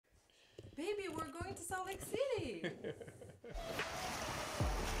Baby, we're going to Salt Lake City.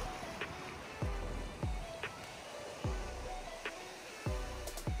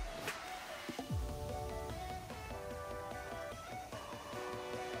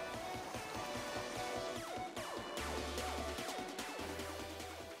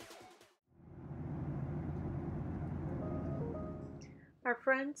 Our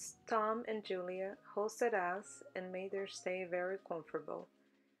friends Tom and Julia hosted us and made their stay very comfortable.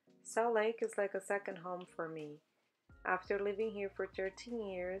 Salt Lake is like a second home for me. After living here for 13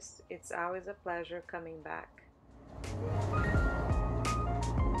 years, it's always a pleasure coming back.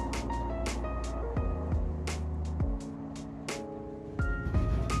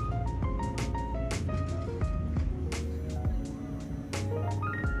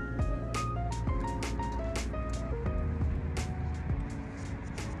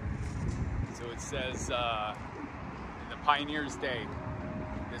 So it says in the Pioneers' Day,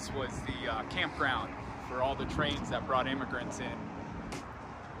 this was the campground for all the trains that brought immigrants in.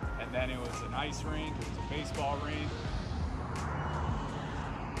 And then it was an ice rink, it was a baseball rink.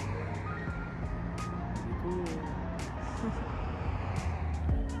 Pretty cool.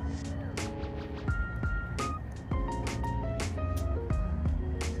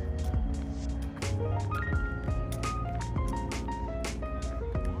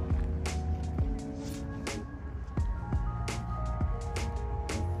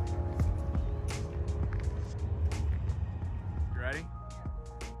 Ready?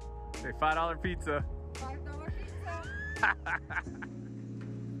 Say $5 pizza. $5 pizza.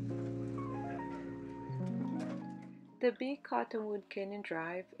 The Big Cottonwood Canyon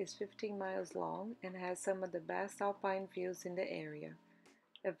Drive is 15 miles long and has some of the best alpine views in the area.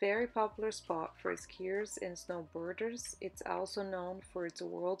 A very popular spot for skiers and snowboarders, it's also known for its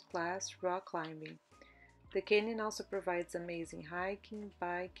world-class rock climbing. The canyon also provides amazing hiking,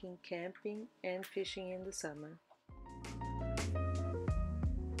 biking, camping, and fishing in the summer.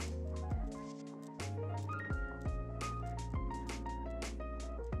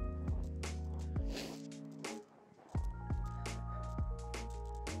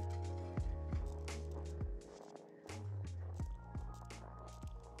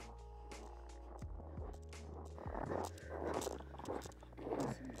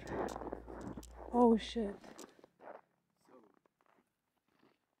 Oh shit.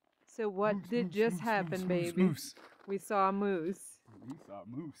 So what did just happen, baby? Moose. We saw a moose. We saw a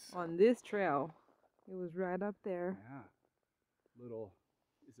moose. On this trail. It was right up there. Yeah. Little,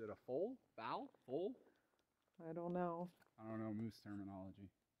 is it a foal? Foal? Foal? I don't know. I don't know moose terminology.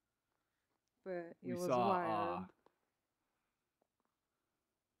 But it We was saw, wild.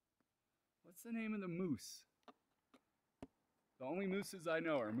 what's the name of the moose? The only mooses I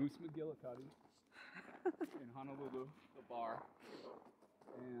know are Moose McGillicuddy in Honolulu, the bar.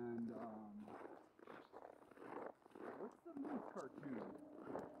 And, what's the moose cartoon?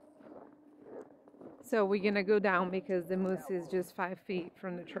 So we're gonna go down because the moose is just 5 feet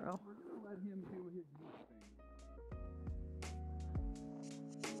from the trail. We're gonna let him do his moose thing.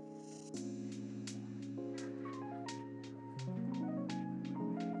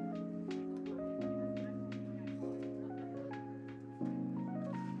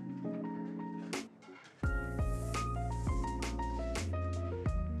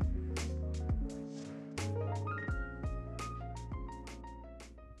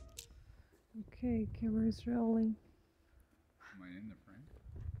 Okay, camera's rolling. Am I in the frame?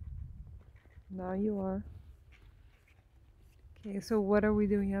 Now you are. Okay, so what are we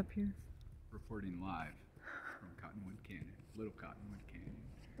doing up here? Reporting live from Cottonwood Canyon, Little Cottonwood Canyon,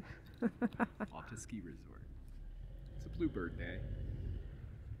 Alta Ski Resort. It's a bluebird day.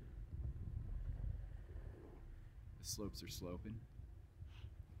 The slopes are sloping.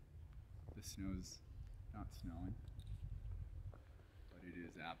 The snow's not snowing, but it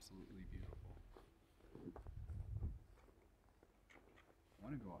is absolutely beautiful. I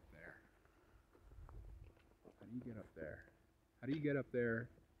want to go up there. How do you get up there? How do you get up there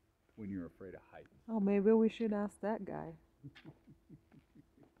when you're afraid of heights? Oh, maybe we should ask that guy.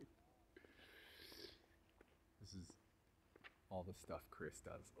 This is all the stuff Chris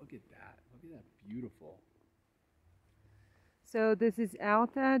does. Look at that. Look at that beautiful. So this is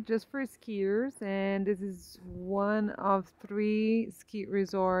Alta just for skiers, and this is one of 3 ski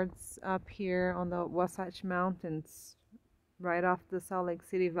resorts up here on the Wasatch Mountains, right off the Salt Lake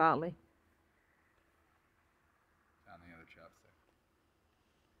City Valley. On the other chopstick.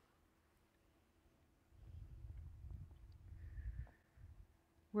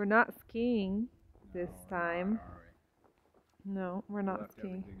 We're not skiing this No, time. are we? No, we're not Left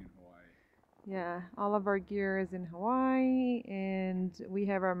skiing. everything in Hawaii. Yeah, all of our gear is in Hawaii and we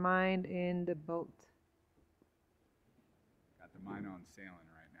have our mind in the boat. Got the mind on sailing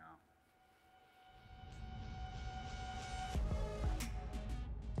right now.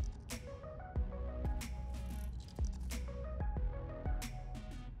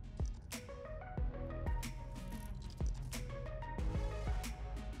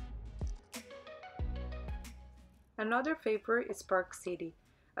 Another favorite is Park City,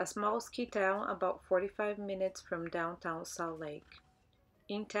 a small ski town about 45 minutes from downtown Salt Lake.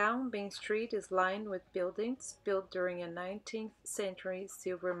 In town, Main Street is lined with buildings built during a 19th century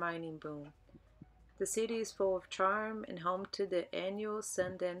silver mining boom. The city is full of charm and home to the annual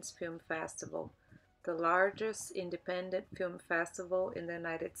Sundance Film Festival, the largest independent film festival in the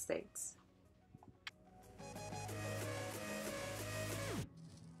United States.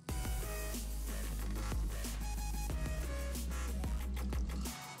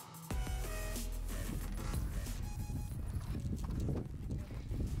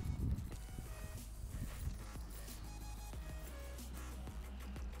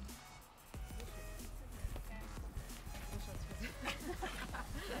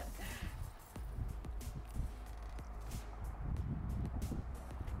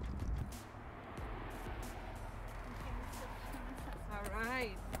 All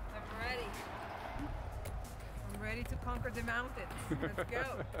right, I'm ready. I'm ready to conquer the mountains. Let's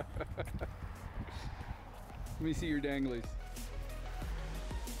go. Let me see your danglies.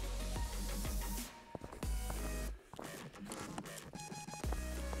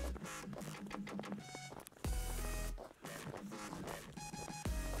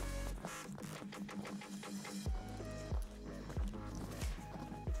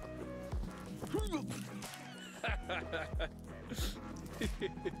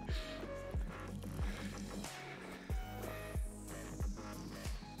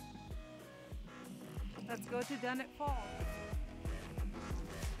 Let's go to Dunnet Falls.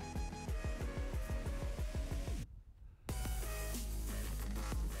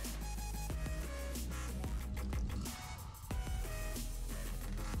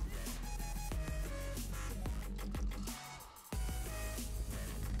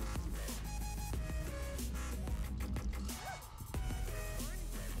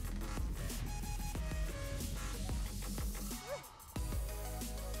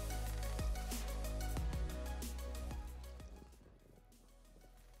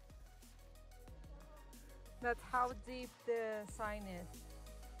 That's how deep the sign is.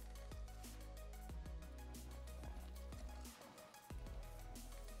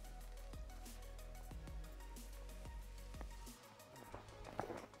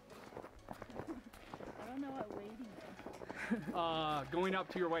 I don't know what wading is. Going up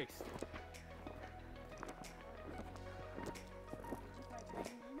to your waist.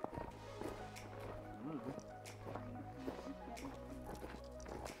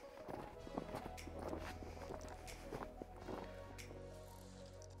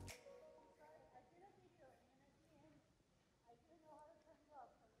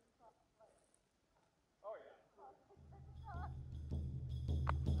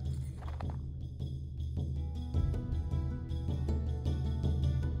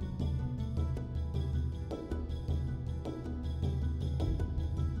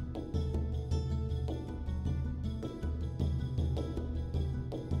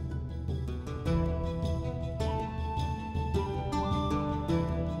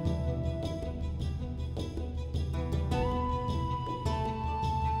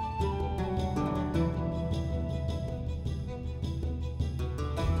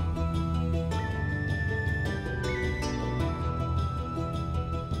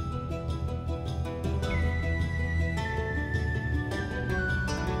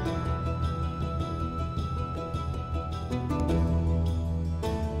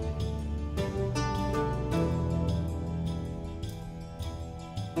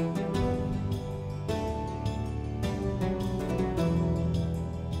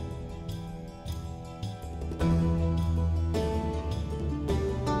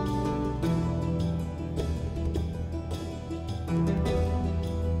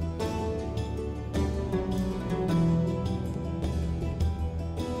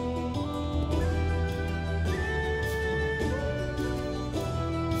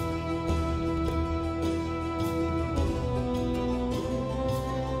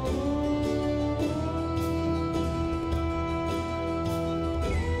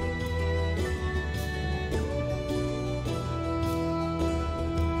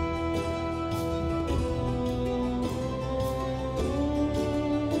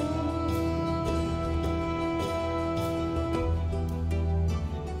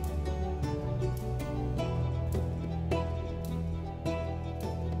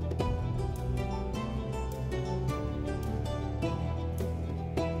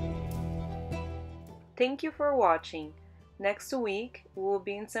 Thank you for watching. Next week, we will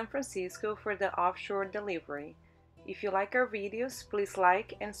be in San Francisco for the offshore delivery. If you like our videos, please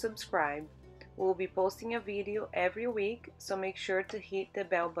like and subscribe. We'll be posting a video every week, so make sure to hit the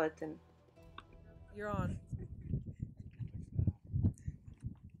bell button. You're on.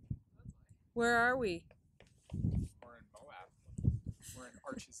 Where are we? We're in Moab. We're in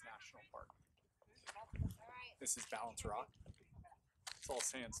Arches National Park. This is Balance Rock. It's all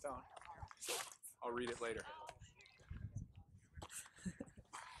sandstone. I'll read it later.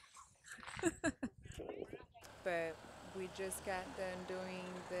 But we just got done doing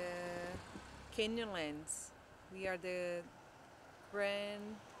the Canyonlands. We are the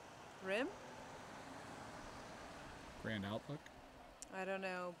Grand Rim? Grand Outlook. I don't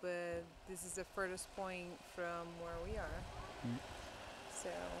know, but this is the furthest point from where we are. So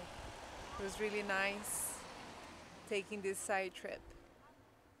it was really nice taking this side trip,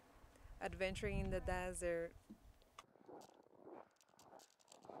 adventuring in the desert.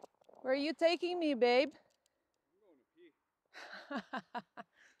 Where are you taking me, babe? I'm going to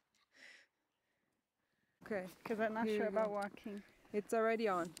pee. Okay. Because I'm not Here sure you about go. walking. It's already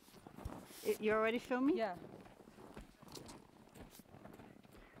on. You already filming? Yeah.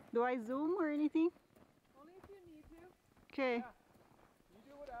 Do I zoom or anything? Only if you need to. Okay. Yeah. You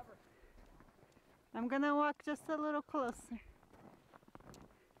do whatever. I'm gonna walk just a little closer.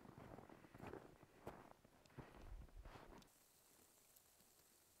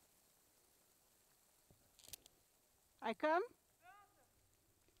 I come?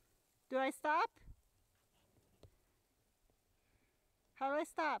 Do I stop? How do I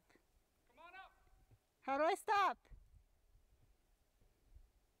stop? Come on up. How do I stop?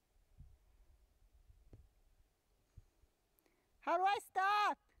 How do I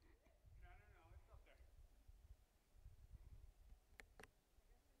stop? No, it's up there.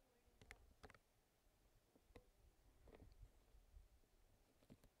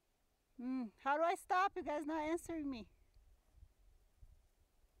 How do I stop? You guys not answering me.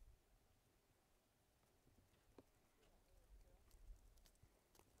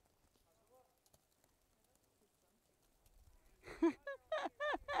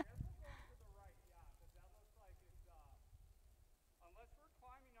 Unless we're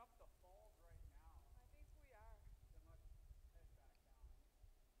climbing up the falls right now. I think we are. Then let's head back down.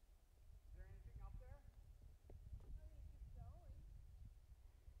 Is there anything up there? I mean, keep going. The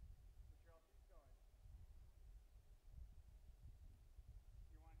trail keeps going. You want to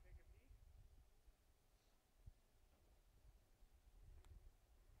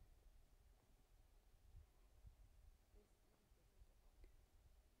take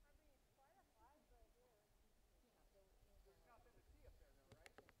a peek? There's nothing to see up there though, right?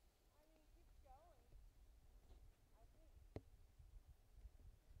 I mean, keep going. I think.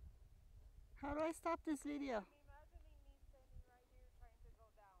 How do I stop this video? I'm imagining me standing right here trying to go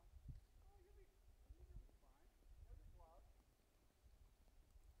down. Oh, you'll be fine. No, just loud.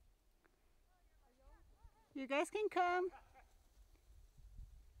 You guys can come. You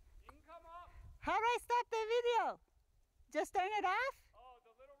can come up. How do I stop the video? Just turn it off? Oh,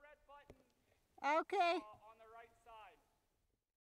 the little red button. Okay.